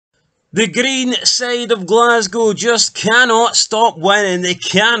The green side of Glasgow just cannot stop winning. They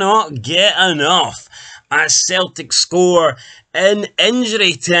cannot get enough. As Celtic score in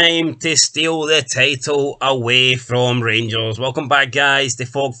injury time to steal the title away from Rangers. Welcome back, guys, to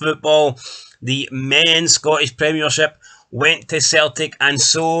Fog Football. The men's Scottish Premiership went to Celtic, and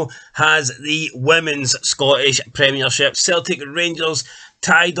so has the women's Scottish Premiership. Celtic and Rangers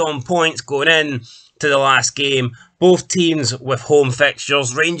tied on points going in to the last game. Both teams with home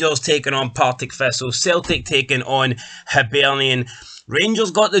fixtures. Rangers taking on Partick Thistle. Celtic taking on Hibernian. Rangers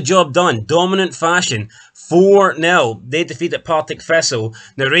got the job done. Dominant fashion. 4-0. They defeated Partick Thistle.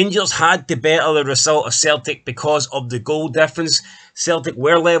 Now, Rangers had to better the result of Celtic because of the goal difference. Celtic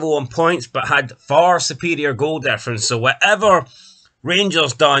were level on points, but had far superior goal difference. So whatever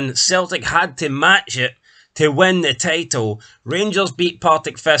Rangers done, Celtic had to match it to win the title. Rangers beat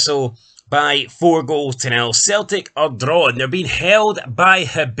Partick Thistle by 4-0. Celtic are drawn. They're being held by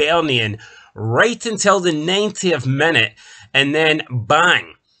Hibernian right until the 90th minute, and then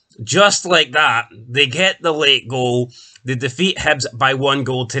bang, just like that, they get the late goal. They defeat Hibs by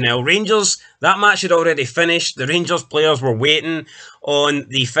 1-0. Rangers, that match had already finished. The Rangers players were waiting on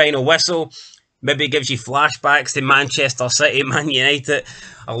the final whistle. Maybe gives you flashbacks to Manchester City, Man United,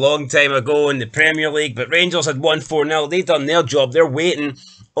 a long time ago in the Premier League. But Rangers had won 4-0. They've done their job. They're waiting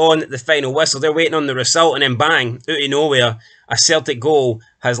on the final whistle. They're waiting on the result, and then bang, out of nowhere, a Celtic goal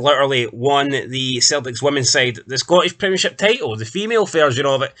has literally won the Celtic's women's side the Scottish Premiership title, the female version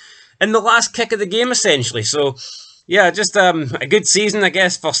of it, in the last kick of the game, essentially. So, yeah, just a good season, I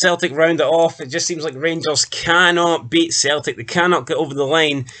guess, for Celtic. Round it off. It just seems like Rangers cannot beat Celtic. They cannot get over the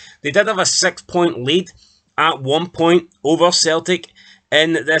line. They did have a 6-point lead at one point over Celtic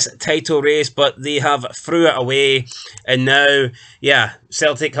in this title race, but they have threw it away, and now, yeah,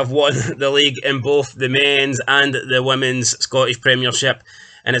 Celtic have won the league in both the men's and the women's Scottish Premiership,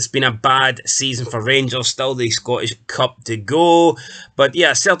 and it's been a bad season for Rangers. Still the Scottish Cup to go, but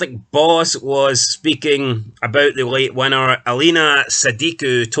yeah, Celtic boss was speaking about the late winner. Alina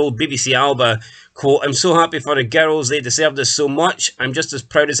Sadiku told BBC Alba, quote, "I'm so happy for the girls, they deserve this so much. I'm just as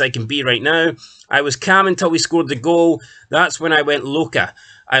proud as I can be right now. I was calm until we scored the goal. That's when I went loca.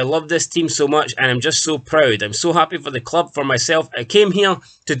 I love this team so much, and I'm just so proud. I'm so happy for the club, for myself. I came here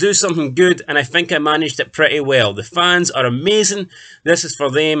to do something good, and I think I managed it pretty well. The fans are amazing. This is for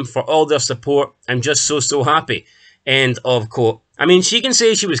them, for all their support. I'm just so happy." End of quote. I mean, she can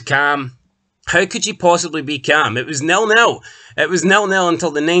say she was calm. How could she possibly be calm? It was 0-0. It was 0-0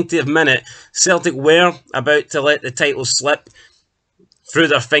 until the 90th minute. Celtic were about to let the title slip through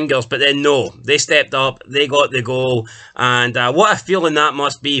their fingers, but then no, they stepped up, they got the goal, and what a feeling that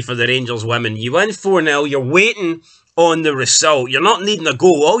must be for the Rangers women. You win 4-0, you're waiting on the result, you're not needing a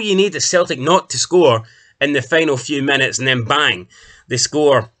goal, all you need is Celtic not to score in the final few minutes, and then bang, they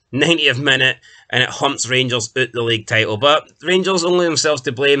score 90th minute, and it humps Rangers out the league title. But Rangers only themselves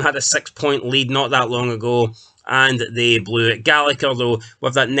to blame, had a 6-point lead not that long ago, and they blew it. Gallagher, though,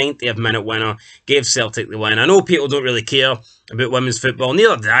 with that 90th minute winner, gave Celtic the win. I know people don't really care about women's football,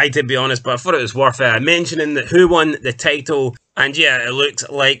 neither did I, to be honest, but I thought it was worth mentioning that who won the title. And yeah, it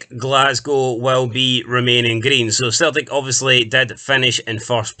looked like Glasgow will be remaining green. So Celtic obviously did finish in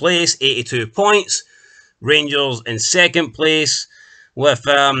first place, 82 points. Rangers in second place with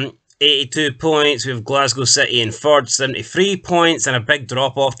 82 points. We have Glasgow City in third, 73 points, and a big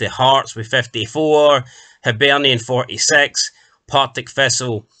drop off to Hearts with 54. Hibernian 46, Partick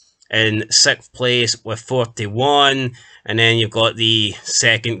Thistle in 6th place with 41, and then you've got the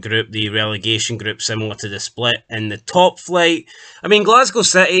second group, the relegation group, similar to the split in the top flight. I mean, Glasgow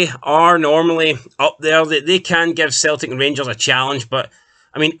City are normally up there. They can give Celtic and Rangers a challenge, but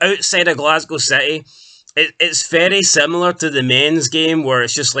I mean, outside of Glasgow City, it's very similar to the men's game, where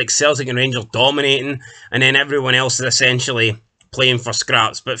it's just like Celtic and Rangers dominating, and then everyone else is essentially playing for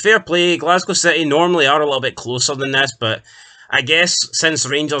scraps. But fair play, Glasgow City normally are a little bit closer than this, but I guess since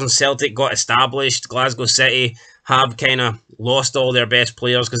Rangers and Celtic got established, Glasgow City have kind of lost all their best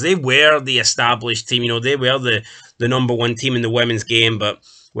players, because they were the established team, you know, they were the number one team in the women's game. But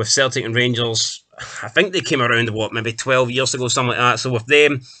with Celtic and Rangers, I think they came around, what, maybe 12 years ago, something like that. So with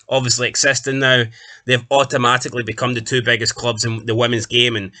them obviously existing now, they've automatically become the two biggest clubs in the women's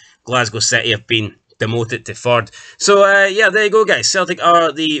game, and Glasgow City have been demoted to third. So yeah, there you go, guys. Celtic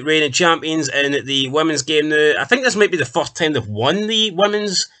are the reigning champions in the women's game now. I think this might be the first time they've won the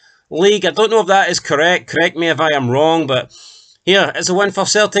women's league. I don't know if that is correct. Correct me if I am wrong, but here, it's a win for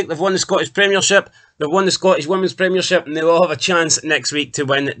Celtic. They've won the Scottish Premiership, they've won the Scottish Women's Premiership, and they will have a chance next week to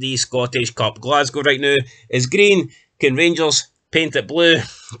win the Scottish Cup. Glasgow right now is green. Can Rangers paint it blue?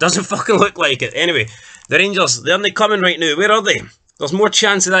 Doesn't fucking look like it. Anyway, the Rangers, they're only coming right now. Where are they? There's more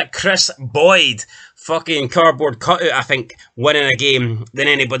chance of that Chris Boyd fucking cardboard cutout, I think, winning a game than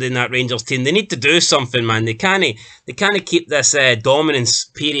anybody in that Rangers team. They need to do something, man. They can't keep this dominance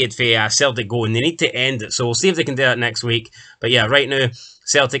period for Celtic going. They need to end it. So we'll see if they can do that next week. But yeah, right now,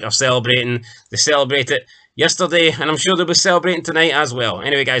 Celtic are celebrating. They celebrated yesterday, and I'm sure they'll be celebrating tonight as well.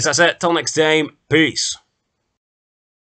 Anyway, guys, that's it. Till next time, peace.